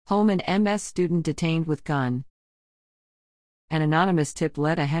Holman MS student detained with gun. An anonymous tip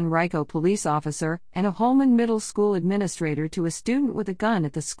led a Henrico police officer and a Holman Middle School administrator to a student with a gun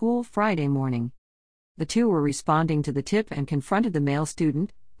at the school Friday morning. The two were responding to the tip and confronted the male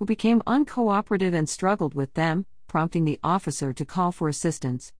student, who became uncooperative and struggled with them, prompting the officer to call for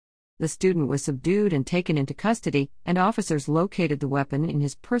assistance. The student was subdued and taken into custody, and officers located the weapon in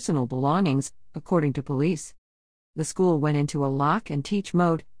his personal belongings, according to police. The school went into a lock and teach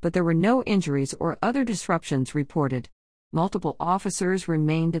mode, but there were no injuries or other disruptions reported. Multiple officers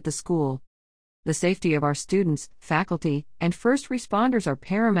remained at the school. The safety of our students, faculty, and first responders are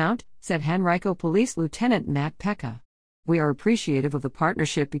paramount, said Henrico Police Lieutenant Matt Pecca. We are appreciative of the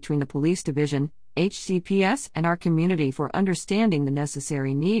partnership between the Police Division, HCPS, and our community for understanding the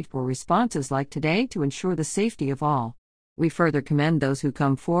necessary need for responses like today to ensure the safety of all. We further commend those who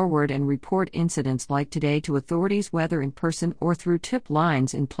come forward and report incidents like today to authorities, whether in person or through tip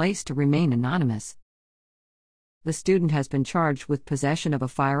lines in place to remain anonymous. The student has been charged with possession of a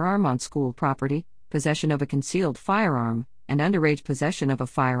firearm on school property, possession of a concealed firearm, and underage possession of a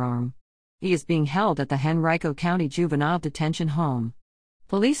firearm. He is being held at the Henrico County Juvenile Detention Home.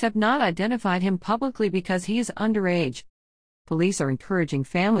 Police have not identified him publicly because he is underage. Police are encouraging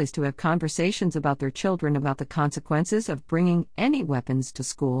families to have conversations about their children about the consequences of bringing any weapons to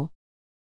school.